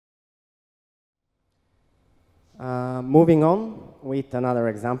Moving on with another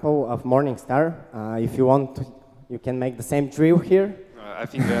example of Morningstar. If you want, you can make the same drill here. I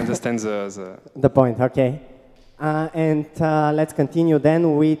think I understand the point. Okay. Let's continue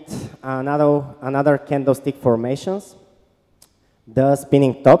then with another candlestick formations, the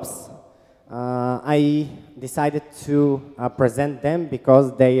spinning tops. I decided to present them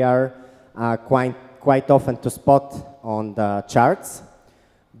because they are quite often to spot on the charts.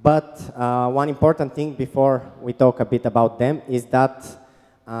 But one important thing before we talk a bit about them is that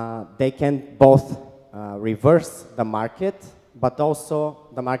they can both reverse the market, but also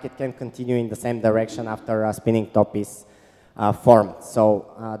the market can continue in the same direction after a spinning top is formed.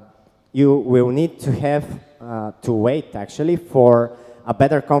 So you will need to have to wait actually for a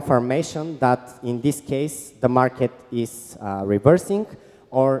better confirmation that in this case the market is reversing,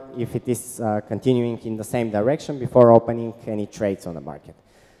 or if it is continuing in the same direction before opening any trades on the market.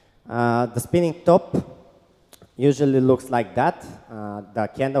 The spinning top usually looks like that. The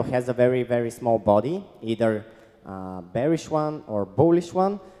candle has a very, very small body, either bearish one or bullish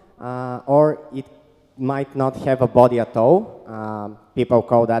one, or it might not have a body at all. People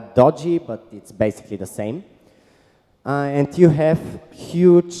call that dodgy, but it's basically the same. And you have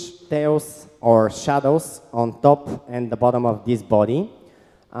huge tails or shadows on top and the bottom of this body.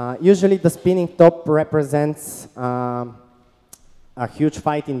 Usually the spinning top represents a huge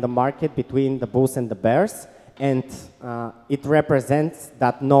fight in the market between the bulls and the bears, and it represents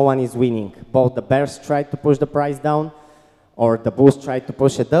that no one is winning. Both the bears try to push the price down, or the bulls try to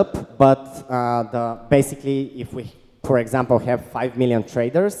push it up, but basically if we, for example, have 5 million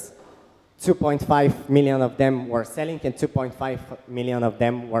traders, 2.5 million of them were selling and 2.5 million of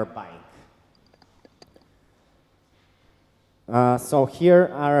them were buying. So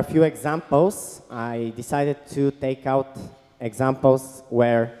here are a few examples. I decided to take out examples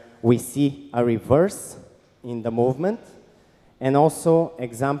where we see a reverse in the movement, and also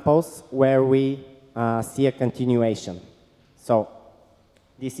examples where we see a continuation. So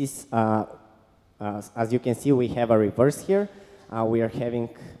this is, as you can see, we have a reverse here. We are having,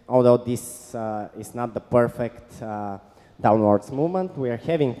 although this is not the perfect downwards movement, we are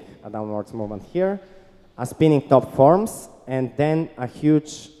having a downwards movement here. A spinning top forms, and then a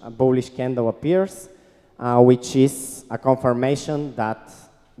huge bullish candle appears, which is a confirmation that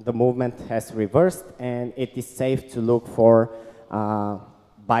the movement has reversed and it is safe to look for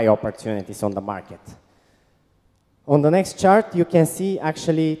buy opportunities on the market. On the next chart, you can see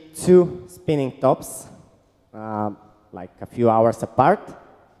actually two spinning tops, like a few hours apart,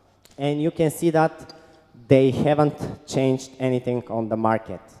 and you can see that they haven't changed anything on the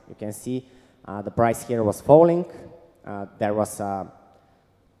market. You can see the price here was falling. There was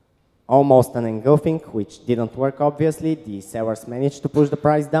almost an engulfing, which didn't work, obviously. The sellers managed to push the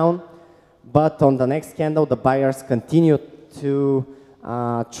price down. But on the next candle, the buyers continued to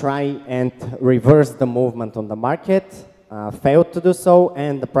try and reverse the movement on the market, failed to do so,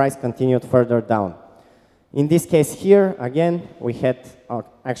 and the price continued further down. In this case here, again, we had,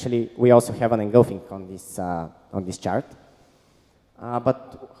 actually, we also have an engulfing on this chart.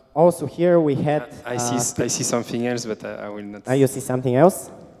 But also here we had... I see something else, but I will not... You see something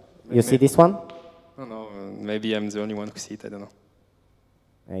else? You see this one? No, no, maybe I'm the only one who see it, I don't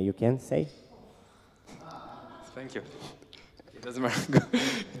know. You can say. Thank you. It doesn't matter, go.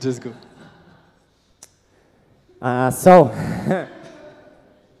 Just go.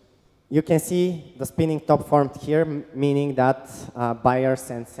 You can see the spinning top formed here, meaning that buyers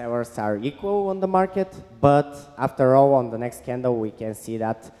and sellers are equal on the market, but after all, on the next candle, we can see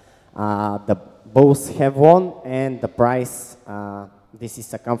that the bulls have won and the price, this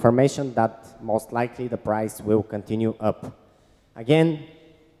is a confirmation that most likely the price will continue up. Again,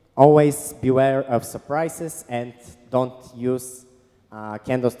 always beware of surprises and don't use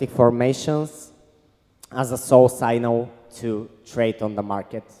candlestick formations as a sole signal to trade on the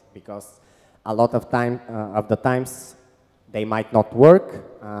market, because a lot of the times they might not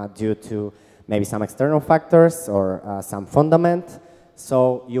work due to maybe some external factors or some fundament.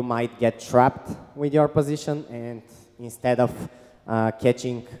 So you might get trapped with your position, and instead of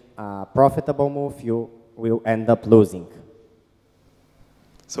catching a profitable move, you will end up losing.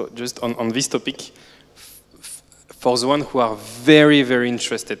 So just on this topic, for the ones who are very, very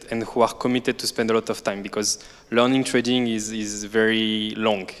interested and who are committed to spend a lot of time, because learning trading is very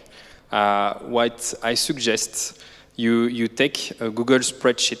long, what I suggest, you take a Google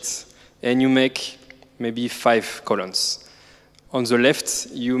spreadsheet and you make maybe 5 columns. On the left,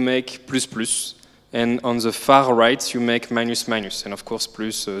 you make plus, plus, and on the far right, you make minus, minus, and of course,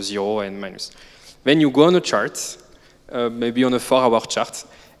 plus, 0, and minus. Then you go on a chart, maybe on a 4-hour chart,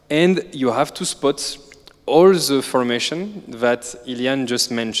 and you have to spot all the formation that Ilian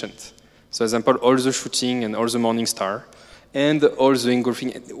just mentioned. So, for example, all the shooting and all the morning star, and all the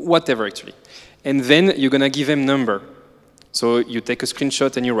engulfing, whatever actually. And then you're gonna give them number. So you take a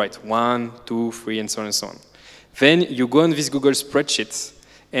screenshot and you write 1, 2, 3, and so on and so on. Then you go on this Google spreadsheet,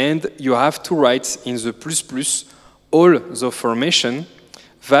 and you have to write in the plus all the formation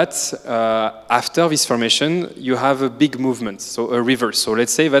that after this formation, you have a big movement, so a reverse. So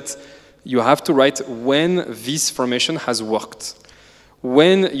let's say that you have to write when this formation has worked.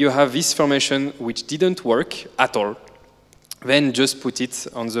 When you have this formation which didn't work at all, then just put it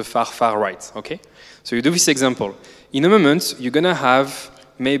on the far right, okay? So you do this example. In a moment, you're gonna have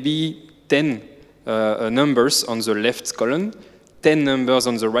maybe 10 numbers on the left column, 10 numbers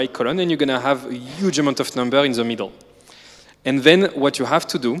on the right column, and you're gonna have a huge amount of number in the middle. And then what you have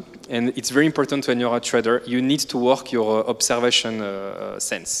to do, and it's very important when you're a trader, you need to work your observation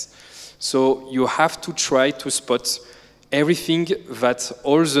sense. So you have to try to spot everything that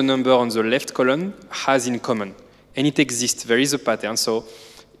all the number on the left column has in common. And it exists, there is a pattern. So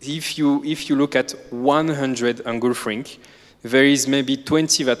if you look at 100 engulfing, there is maybe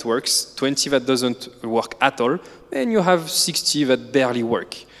 20 that works, 20 that doesn't work at all, and you have 60 that barely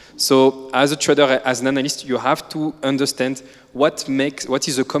work. So as a trader, as an analyst, you have to understand what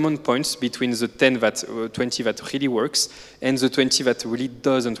is the common points between the 20 that really works and the 20 that really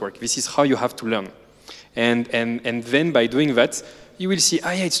doesn't work. This is how you have to learn. And then by doing that, you will see,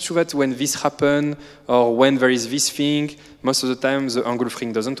 yeah, it's true that when this happens, or when there is this thing, most of the time the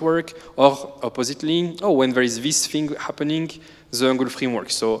engulfing doesn't work, or oppositely, when there is this thing happening, the engulfing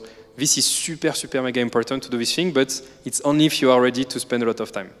works. So this is super, super mega important to do this thing, but it's only if you are ready to spend a lot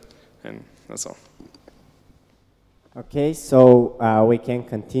of time. And that's all. Okay, so we can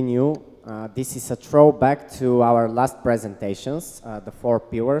continue. This is a throwback to our last presentations, the 4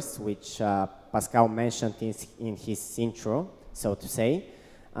 pillars, which Pascal mentioned in his intro, so to say.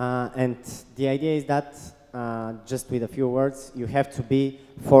 And the idea is that, just with a few words, you have to be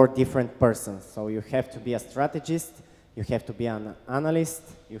 4 different persons. So you have to be a strategist, you have to be an analyst,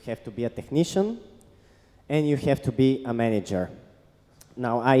 you have to be a technician, and you have to be a manager.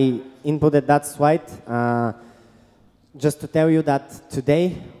 Now, I inputted that slide just to tell you that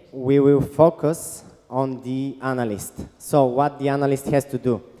today we will focus on the analyst. So what the analyst has to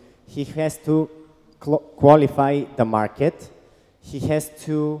do? He has to qualify the market. He has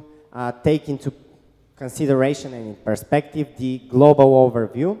to take into consideration and in perspective the global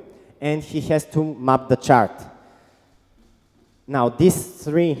overview, and he has to map the chart. Now, these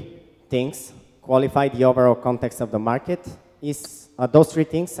 3 things, qualify the overall context of the market, those 3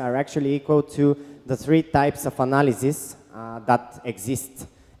 things are actually equal to the 3 types of analysis that exist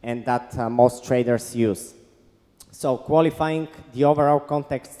and that most traders use. So qualifying the overall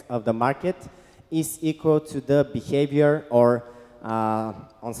context of the market is equal to the behavior, or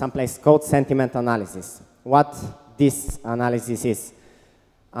on some place called sentiment analysis. What this analysis is?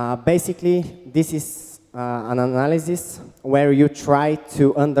 Basically, this is an analysis where you try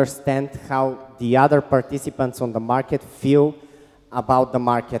to understand how the other participants on the market feel about the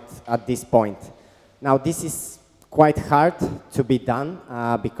market at this point. Now, this is quite hard to be done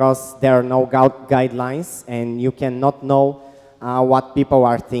because there are no guidelines, and you cannot know what people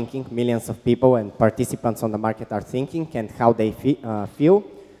are thinking, millions of people and participants on the market are thinking and how they feel.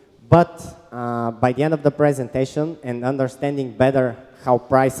 But by the end of the presentation and understanding better how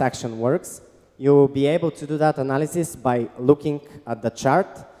price action works, you will be able to do that analysis by looking at the chart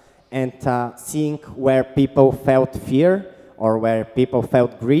and seeing where people felt fear, or where people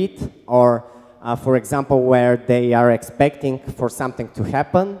felt greed, or for example, where they are expecting for something to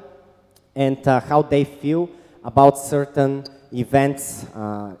happen, and how they feel about certain events,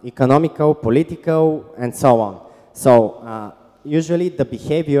 economical, political, and so on. So usually the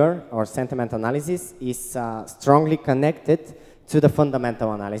behavior or sentiment analysis is strongly connected to the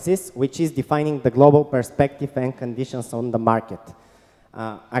fundamental analysis, which is defining the global perspective and conditions on the market,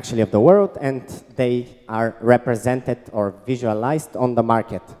 actually of the world, and they are represented or visualized on the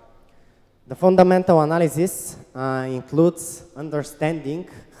market. The fundamental analysis includes understanding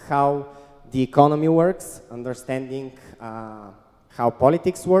how the economy works, understanding how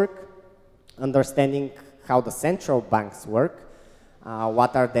politics work, understanding how the central banks work,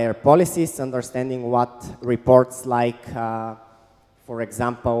 what are their policies, understanding what reports like, for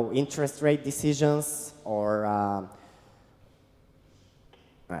example, interest rate decisions, or,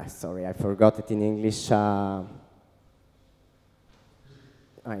 sorry, I forgot it in English.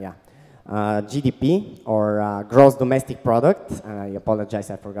 GDP, or gross domestic product. I apologize,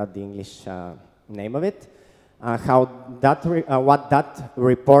 I forgot the English name of it. What that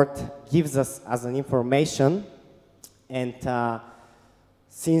report gives us as an information. And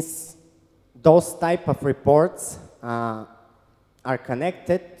since those type of reports are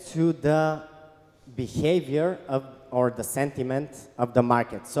connected to the behavior of, or the sentiment of the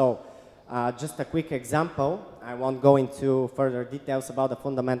market. So just a quick example, I won't go into further details about the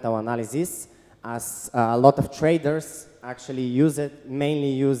fundamental analysis, as a lot of traders actually use it,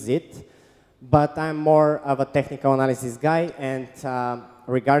 mainly use it, but I'm more of a technical analysis guy, and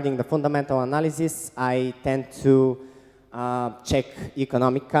regarding the fundamental analysis, I tend to check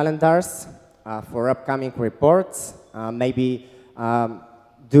economic calendars for upcoming reports, maybe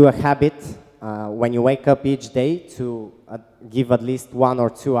do a habit when you wake up each day to give at least 1 or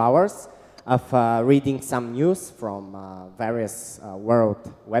 2 hours of reading some news from various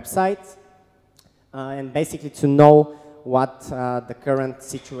world websites, and basically to know what the current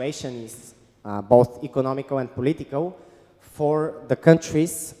situation is, both economical and political, for the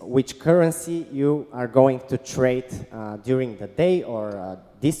countries which currency you are going to trade during the day, or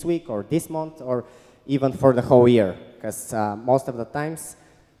this week, or this month, or even for the whole year. Because most of the times,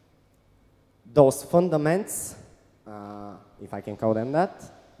 those fundamentals, if I can call them that,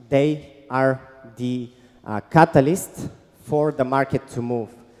 they are the catalyst for the market to move.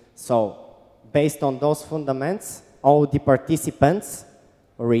 So, based on those fundamentals, all the participants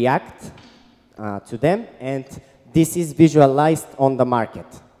react to them, and this is visualized on the market.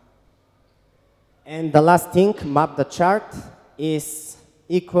 And the last thing, map the chart, is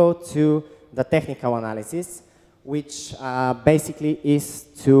equal to the technical analysis, which basically is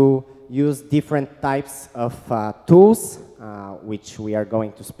to use different types of tools, which we are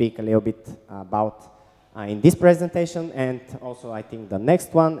going to speak a little bit about in this presentation, and also I think the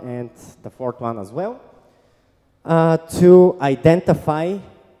next one and the fourth one as well, to identify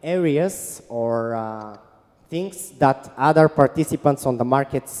areas or things that other participants on the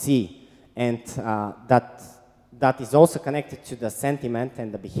market see, and that is also connected to the sentiment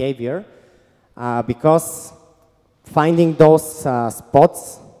and the behavior, because finding those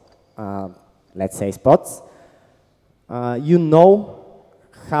spots, let's say spots, you know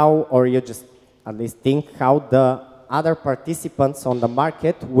how, or you just at least think how the other participants on the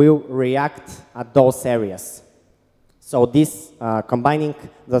market will react at those areas. So this, combining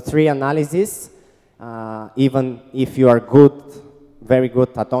the 3 analyses, even if you are good, very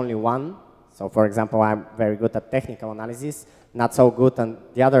good at only one, so for example, I'm very good at technical analysis, not so good on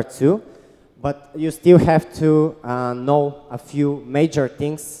the other 2, but you still have to know a few major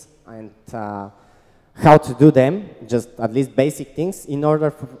things and how to do them, just at least basic things, in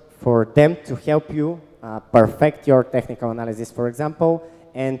order for them to help you perfect your technical analysis, for example,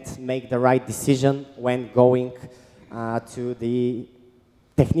 and make the right decision when going to the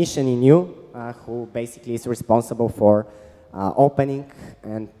technician in you, who basically is responsible for opening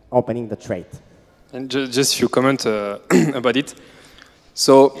the trade. And just a few comments about it.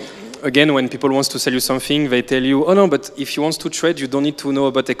 So again, when people want to sell you something, they tell you, oh no, but if you want to trade, you don't need to know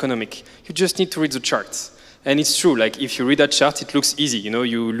about economic. You just need to read the charts. And it's true, like if you read that chart, it looks easy. You know,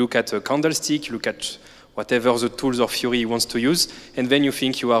 you look at a candlestick, you look at whatever the tools or theory wants to use, and then you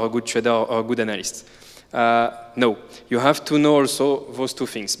think you are a good trader or a good analyst. No, you have to know also those 2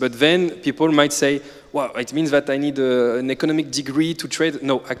 things. But then people might say, wow, it means that I need an economic degree to trade.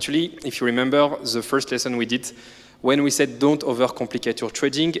 No, actually, if you remember the first lesson we did, when we said don't overcomplicate your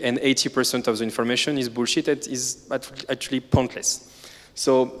trading, and 80% of the information is bullshit, it is actually pointless.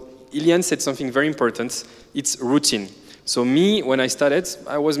 So Ilian said something very important, it's routine. So me, when I started,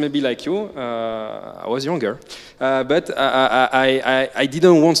 I was maybe like you, I was younger, but I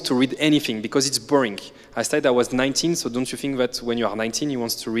didn't want to read anything because it's boring. I started, I was 19, so don't you think that when you are 19, you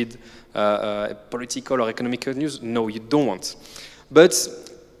want to read political or economic news? No, you don't want. But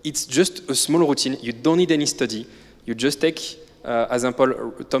it's just a small routine, you don't need any study, you just take, as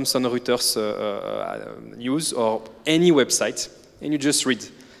example, Thomson Reuters news or any website, and you just read.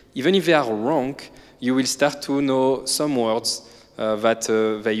 Even if they are wrong, you will start to know some words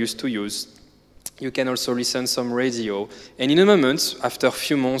that they used to use. You can also listen some radio. And in a moment, after a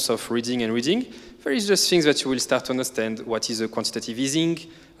few months of reading and reading, there is just things that you will start to understand. What is a quantitative easing?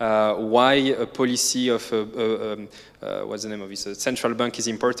 Why a policy of, what's the name of this, a central bank is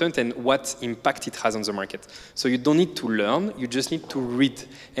important, and what impact it has on the market. So you don't need to learn, you just need to read.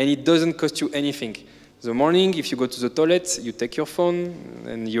 And it doesn't cost you anything. The morning, if you go to the toilet, you take your phone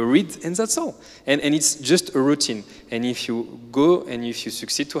and you read, and that's all. And it's just a routine. And if you go and if you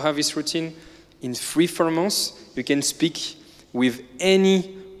succeed to have this routine, in 3-4 months, you can speak with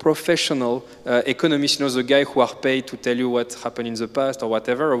any professional economist, you know, the guy who are paid to tell you what happened in the past or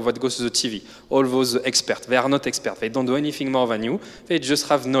whatever, or what goes to the TV. All those experts, they are not experts. They don't do anything more than you. They just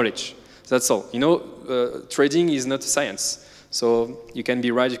have knowledge. That's all. You know, trading is not a science. So you can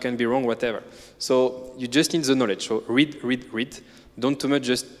be right, you can be wrong, whatever. So you just need the knowledge. So read, read, read. Don't too much,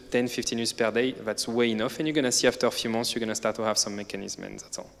 just 10, 15 news per day. That's way enough. And you're going to see after a few months, you're going to start to have some mechanism, and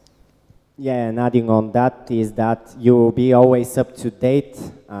that's all. Yeah, and adding on that is that you will be always up to date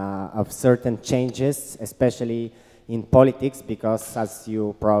of certain changes, especially in politics, because as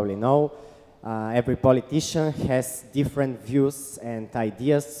you probably know, every politician has different views and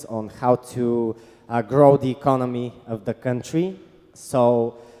ideas on how to grow the economy of the country.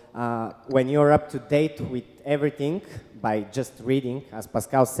 So when you're up to date with everything by just reading, as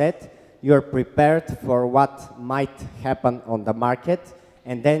Pascal said, you're prepared for what might happen on the market,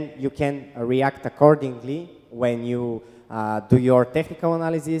 and then you can react accordingly when you do your technical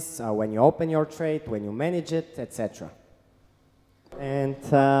analysis, when you open your trade, when you manage it, etc. And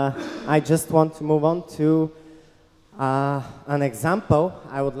I just want to move on to an example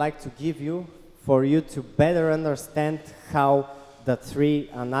I would like to give you for you to better understand how the three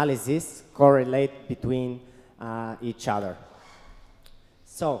analyses correlate between each other.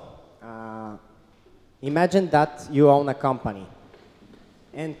 So, imagine that you own a company,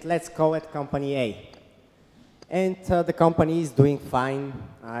 and let's call it company A. And the company is doing fine,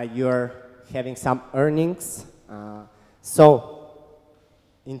 you're having some earnings. So,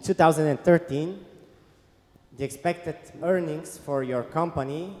 in 2013, the expected earnings for your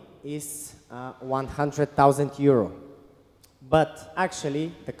company is 100,000 euro. But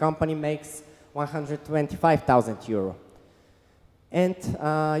actually, the company makes 125,000 euro. And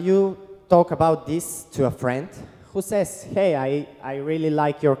you talk about this to a friend who says, hey, I really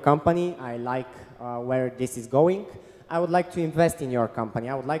like your company, I like where this is going, I would like to invest in your company,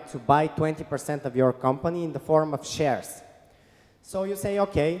 I would like to buy 20% of your company in the form of shares. So you say,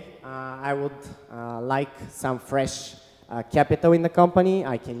 okay, I would like some fresh capital in the company,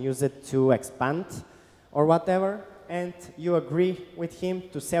 I can use it to expand or whatever, and you agree with him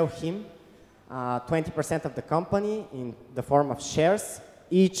to sell him 20% of the company in the form of shares,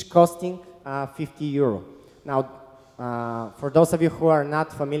 each costing 50 euro. Now, for those of you who are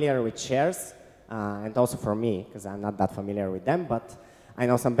not familiar with shares, and also for me, because I'm not that familiar with them, but I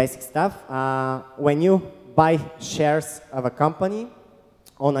know some basic stuff, when you buy shares of a company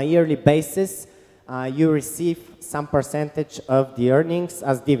on a yearly basis, you receive some percentage of the earnings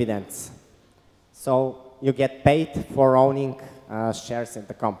as dividends. So you get paid for owning shares in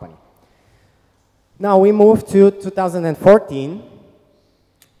the company. Now we move to 2014,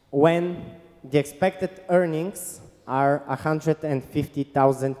 when the expected earnings are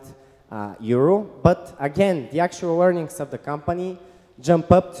 150,000 euro, but again, the actual earnings of the company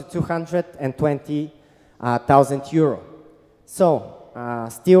jump up to 220,000 euro. So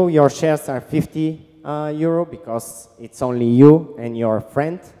still your shares are 50 euro because it's only you and your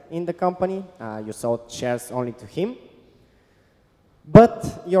friend in the company. You sold shares only to him.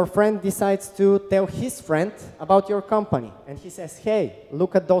 But your friend decides to tell his friend about your company. And he says, hey,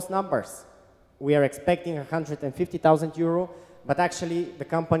 look at those numbers. We are expecting 150,000 euro, but actually the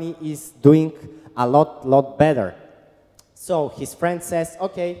company is doing a lot better. So his friend says,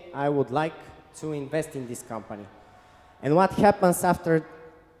 okay, I would like to invest in this company. And what happens after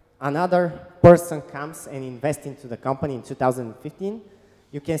another person comes and invests into the company in 2015?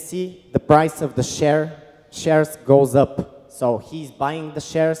 You can see the price of the shares goes up. So he's buying the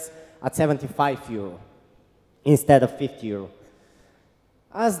shares at 75 euro instead of 50 euro.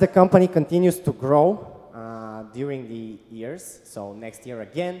 As the company continues to grow during the years, so next year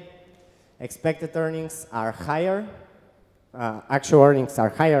again, expected earnings are higher, actual earnings are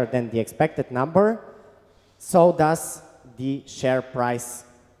higher than the expected number, so does the share price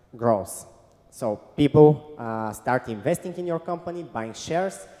grows. So people start investing in your company, buying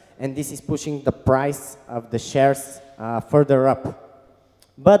shares, and this is pushing the price of the shares further up.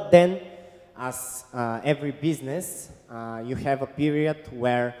 But then, as every business, you have a period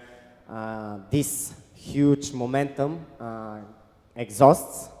where this huge momentum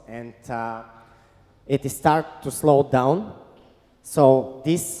exhausts and it starts to slow down. So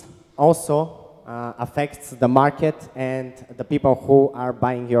this also affects the market and the people who are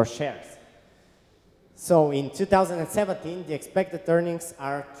buying your shares. So in 2017, the expected earnings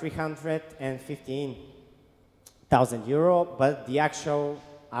are 315,000 euro, but the actual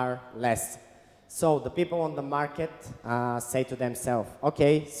are less. So the people on the market say to themselves,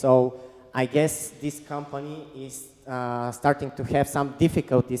 okay, so I guess this company is starting to have some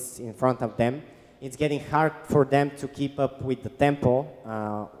difficulties in front of them. It's getting hard for them to keep up with the tempo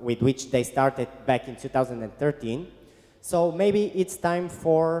with which they started back in 2013. So maybe it's time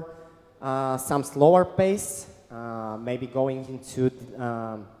for some slower pace, maybe going into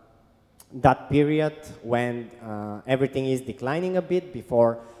that period when everything is declining a bit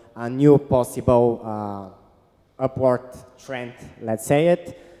before a new possible upward trend, let's say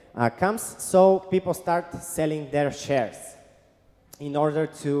it, comes. So people start selling their shares in order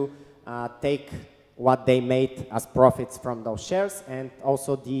to take what they made as profits from those shares, and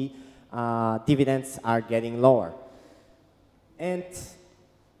also the dividends are getting lower. And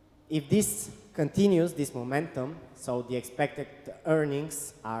if this continues, this momentum, so the expected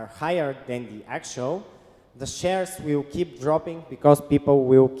earnings are higher than the actual, the shares will keep dropping because people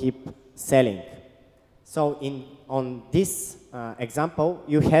will keep selling. So on this example,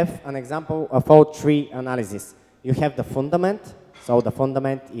 you have an example of all three analyses. You have the fundament. So the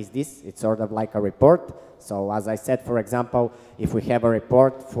fundament is this. It's sort of like a report. So as I said, for example, if we have a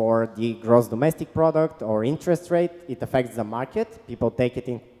report for the gross domestic product or interest rate, it affects the market. People take it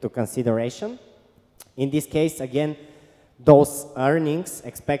into consideration. In this case, again, those earnings,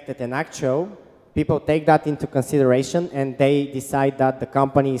 expected and actual, people take that into consideration and they decide that the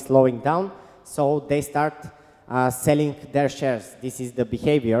company is slowing down, so they start selling their shares. This is the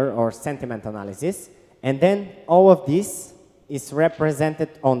behavior or sentiment analysis. And then all of this is represented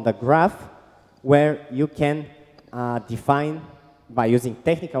on the graph, where you can define by using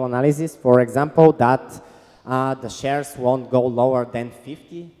technical analysis, for example, that the shares won't go lower than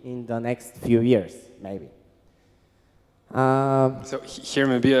 50 in the next few years, maybe. So here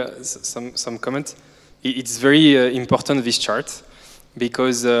maybe some comment. It's very important, this chart,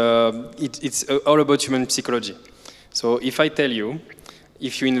 because it's all about human psychology. So if I tell you,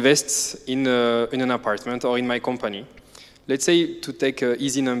 if you invest in an apartment or in my company, let's say, to take an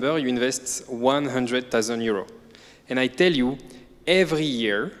easy number, you invest 100,000 euro. And I tell you, every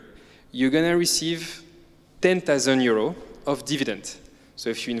year, you're going to receive 10,000 euro of dividend. So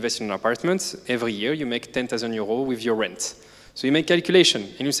if you invest in an apartment, every year you make 10,000 euro with your rent. So you make calculation,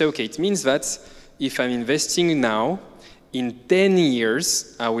 and you say, okay, it means that if I'm investing now, in 10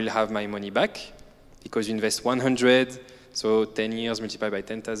 years, I will have my money back, because you invest 100, so 10 years multiplied by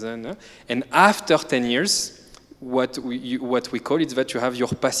 10,000. And after 10 years, what we call it that you have your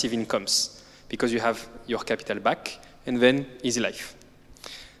passive incomes, because you have your capital back, and then easy life.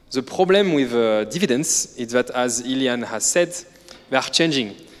 The problem with dividends is that, as Ilian has said, they are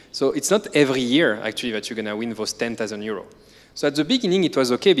changing. So it's not every year, actually, that you're going to win those 10,000 euro. So at the beginning, it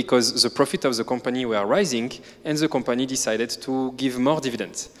was okay because the profit of the company were rising, and the company decided to give more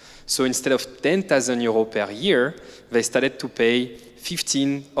dividends. So instead of 10,000 euro per year, they started to pay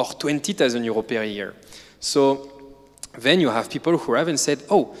 15 or 20,000 euro per year. So then you have people who haven't said,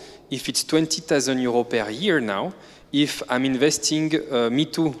 oh, if it's 20,000 euro per year now, if I'm investing me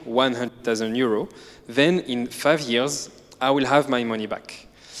too 100,000 euro, then in 5 years, I will have my money back.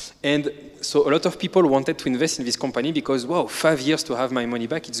 And so a lot of people wanted to invest in this company because, wow, 5 years to have my money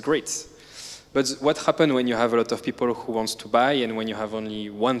back, it's great. But what happens when you have a lot of people who wants to buy and when you have only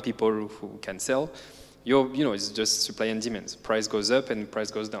one people who can sell? You know, it's just supply and demand. Price goes up and price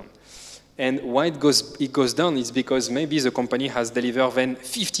goes down. And why it goes down is because maybe the company has delivered then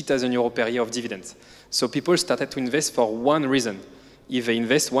 50,000 euro per year of dividends. So people started to invest for one reason. If they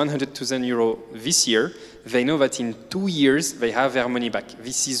invest 100,000 euro this year, they know that in 2 years they have their money back.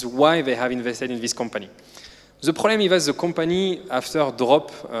 This is why they have invested in this company. The problem is that the company, after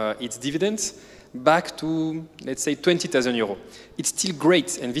drop its dividends back to, let's say, 20,000 euro. It's still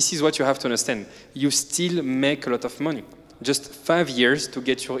great, and this is what you have to understand. You still make a lot of money. Just 5 years to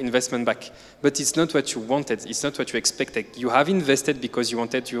get your investment back. But it's not what you wanted. It's not what you expected. You have invested because you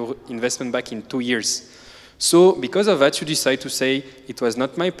wanted your investment back in 2 years. So because of that, you decide to say, it was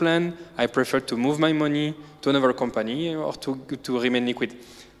not my plan. I prefer to move my money to another company or to remain liquid.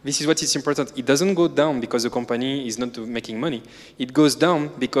 This is what is important. It doesn't go down because the company is not making money. It goes down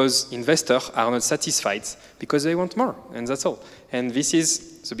because investors are not satisfied because they want more, and that's all. And this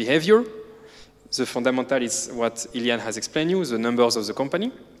is the behavior. The fundamental is what Ilian has explained you, the numbers of the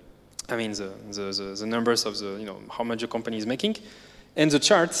company. I mean, the numbers of the, how much the company is making. And the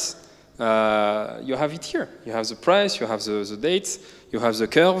charts, you have it here. You have the price, you have the dates, you have the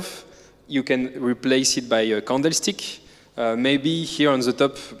curve. You can replace it by a candlestick. Maybe here on the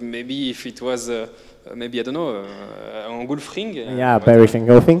top, maybe if it was, maybe, I don't know, engulfing. Yeah, bearish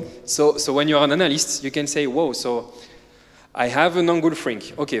engulfing. So when you're an analyst, you can say, whoa, so I have an engulfing.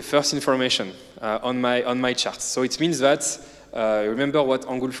 Okay, first information on my chart. So it means that, remember what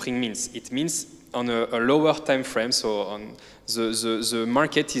engulfing means. It means on a lower time frame, so on the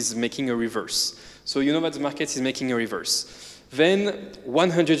market is making a reverse. So you know that the market is making a reverse. Then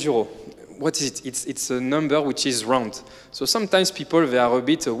 100 euro. What is it? It's a number which is round. So sometimes people, they are a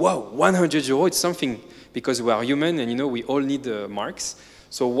bit, wow, 100 euro, it's something, because we are human and we all need marks.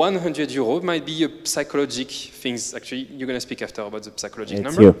 So 100 euro might be a psychologic things. Actually, you're going to speak after about the psychologic It's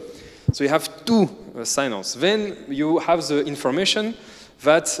number. you. So you have two signals. Then you have the information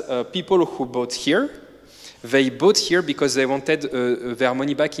that people who bought here, they bought here because they wanted their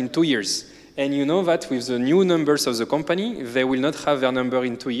money back in 2 years. And you know that with the new numbers of the company, they will not have their number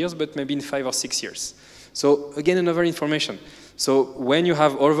in 2 years, but maybe in 5 or 6 years. So again, another information. So when you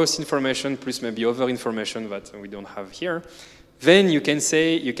have all this information, plus maybe other information that we don't have here, then you can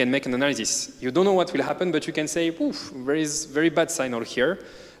say, you can make an analysis. You don't know what will happen, but you can say, oof, there is very bad signal here.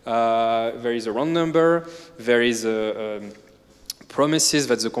 There is a wrong number. There is promises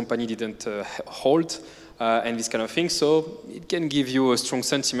that the company didn't hold, and this kind of thing. So it can give you a strong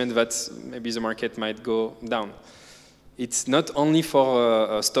sentiment that maybe the market might go down. It's not only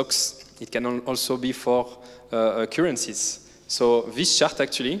for stocks. It can also be for currencies. So this chart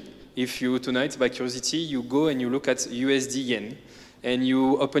actually, if you tonight, by curiosity, you go and you look at USD yen, and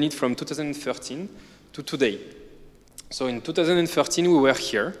you open it from 2013 to today. So in 2013, we were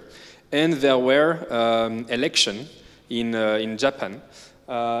here, and there were elections in Japan,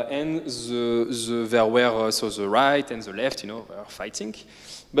 and there were so the right and the left, were fighting.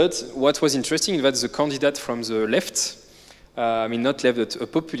 But what was interesting is that the candidate from the left, I mean not left, but a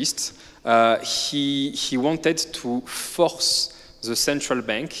populist, he wanted to force the central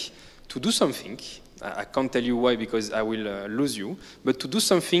bank to do something. I can't tell you why because I will lose you, but to do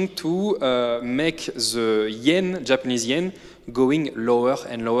something to make the yen, Japanese yen, going lower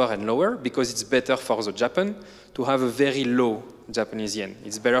and lower and lower because it's better for the Japan to have a very low Japanese yen.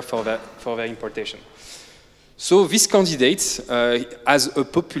 It's better for their importation. So this candidate, as a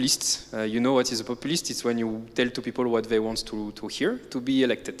populist, you know what is a populist? It's when you tell to people what they want to hear to be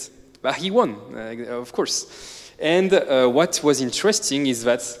elected. But he won, of course. And what was interesting is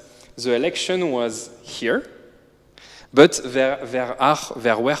that the election was here, but there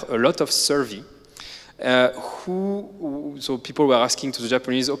were a lot of surveys. So people were asking to the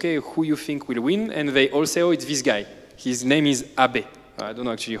Japanese, okay, who you think will win? And they all say, oh, it's this guy. His name is Abe. I don't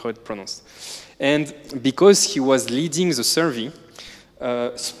know actually how it's pronounced. And because he was leading the survey,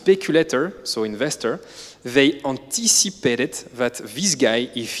 speculator, so investor, they anticipated that this guy,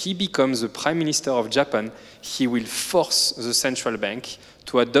 if he becomes the prime minister of Japan, he will force the central bank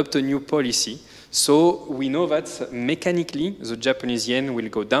to adopt a new policy. So we know that mechanically the Japanese yen will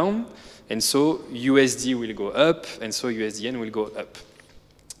go down, and so USD will go up, and so USD yen will go up.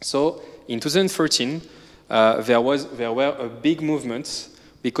 So in 2013, there were a big movement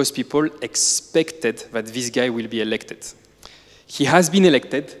because people expected that this guy will be elected. He has been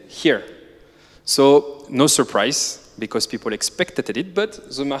elected here. So no surprise, because people expected it, but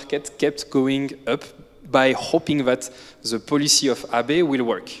the market kept going up by hoping that the policy of Abe will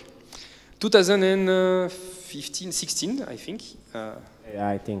work. 2015, 16, I think. Yeah,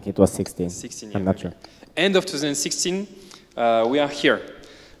 I think it was 16. 16, yeah. I'm not sure. End of 2016, we are here.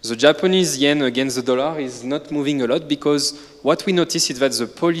 The Japanese yen against the dollar is not moving a lot because what we notice is that the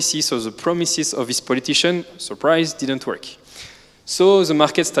policies or the promises of this politician, surprise, didn't work. So the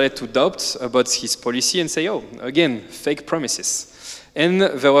market started to doubt about his policy and say, oh, again, fake promises. And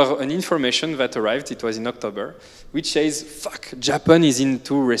there was an information that arrived, it was in October, which says, fuck, Japan is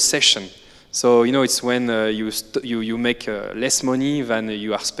into recession. So, it's when you make less money than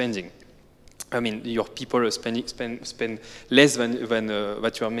you are spending. I mean, your people spend less than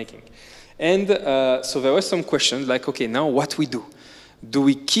what you are making. And so there were some questions like, okay, now what we do? Do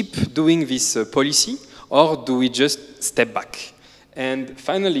we keep doing this policy or do we just step back? And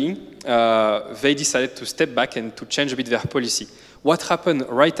finally, they decided to step back and to change a bit their policy. What happened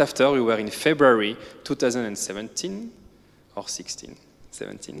right after? We were in February 2017 or 16?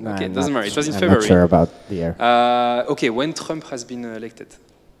 17. No, okay, it doesn't matter. It was in February. I'm not sure about the year. Okay, when Trump has been elected?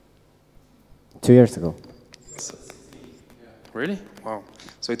 2 years ago. Really? Wow.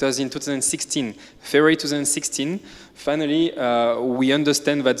 So it was in 2016, February 2016. Finally, we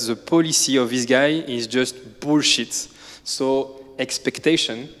understand that the policy of this guy is just bullshit. So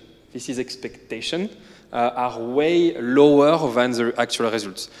expectation, this is expectation, are way lower than the actual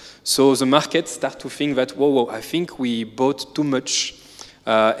results. So the market start to think that, whoa, I think we bought too much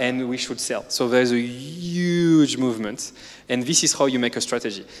and we should sell. So there's a huge movement. And this is how you make a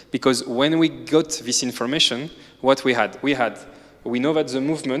strategy. Because when we got this information, what we know that the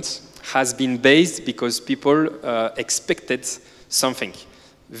movement has been based because people expected something.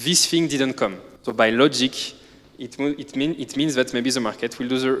 This thing didn't come. So by logic, it means that maybe the market will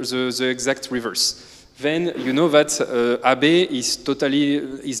do the exact reverse. then you know that Abe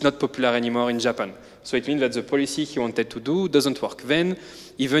is not popular anymore in Japan. So it means that the policy he wanted to do doesn't work. Then,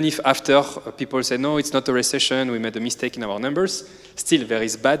 even if after people say, no, it's not a recession, we made a mistake in our numbers, still there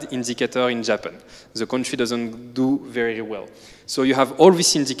is bad indicator in Japan. The country doesn't do very well. So you have all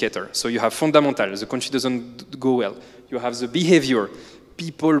these indicators. So you have fundamental, the country doesn't go well. You have the behavior.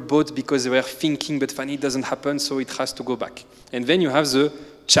 People bought because they were thinking, but finally it doesn't happen, so it has to go back. And then you have the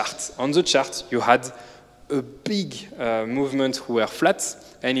chart. On the chart, you had a big movement who were flat,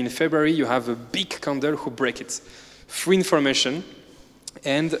 and in February, you have a big candle who break it. Free information,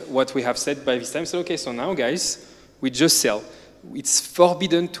 and what we have said by this time, so okay, so now guys, we just sell. It's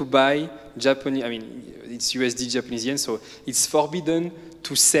forbidden to buy Japanese, I mean, it's USD Japanese yen, so it's forbidden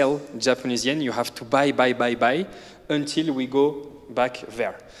to sell Japanese yen. You have to buy until we go back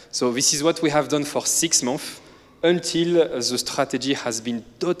there. So this is what we have done for 6 months until the strategy has been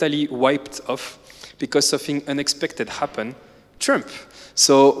totally wiped off because something unexpected happened, Trump.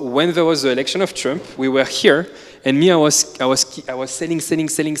 So when there was the election of Trump, we were here, and me, I was selling.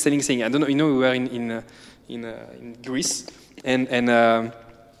 I don't know, you know, we were in Greece, and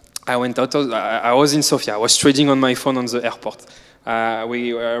I went out. I was in Sofia. I was trading on my phone on the airport.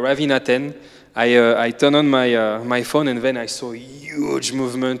 We arrived in Athens. I turned on my phone, and then I saw a huge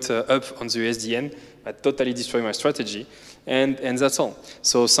movement up on the USD that totally destroyed my strategy. And that's all.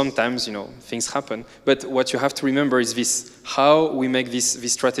 So sometimes, you know, things happen. But what you have to remember is this, how we make this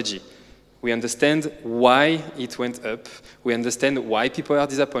strategy. We understand why it went up. We understand why people are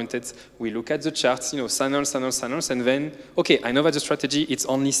disappointed. We look at the charts, you know, channels, and then, okay, I know that the strategy, it's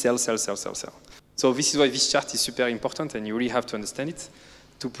only sell. So this is why this chart is super important, and you really have to understand it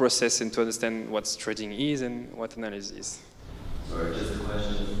to process and to understand what trading is and what analysis is. Sorry, just a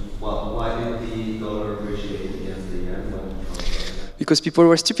question. Well, why did the dollar appreciate against the yen? Because people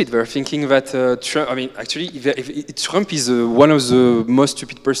were stupid. They were thinking that Trump, I mean, actually, Trump is one of the most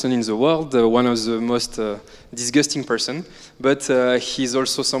stupid person in the world, one of the most disgusting person, but he's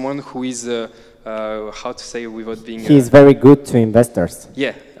also someone who is, how to say without being... He's very good to investors.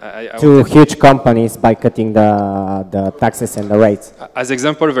 Yeah. To huge companies by cutting the taxes and the rates. As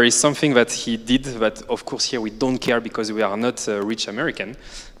example, there is something that he did that, of course, here we don't care because we are not rich American.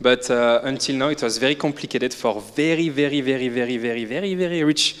 But until now, it was very complicated for very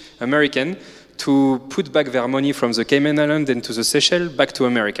rich American to put back their money from the Cayman Islands and to the Seychelles back to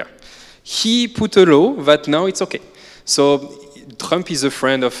America. He put a law that now it's okay. So Trump is a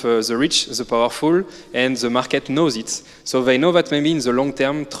friend of the rich, the powerful, and the market knows it. So they know that maybe in the long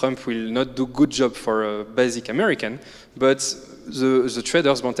term, Trump will not do good job for a basic American, but the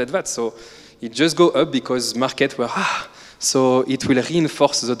traders wanted that. So it just go up because market were, so it will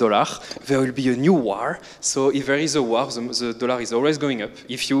reinforce the dollar. There will be a new war. So if there is a war, the dollar is always going up.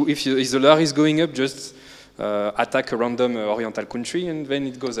 If the dollar is going up, just attack a random oriental country, and then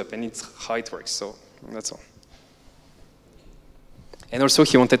it goes up, and it's how it works. So that's all. And also,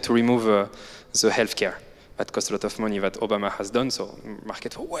 he wanted to remove the healthcare. That cost a lot of money that Obama has done. So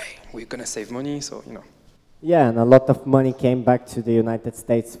market, we're going to save money. So, you know. Yeah, and a lot of money came back to the United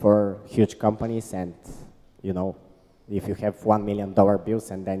States for huge companies. And, you know, if you have $1 million bills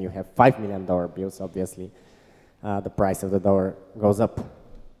and then you have $5 million bills, obviously, the price of the dollar goes up.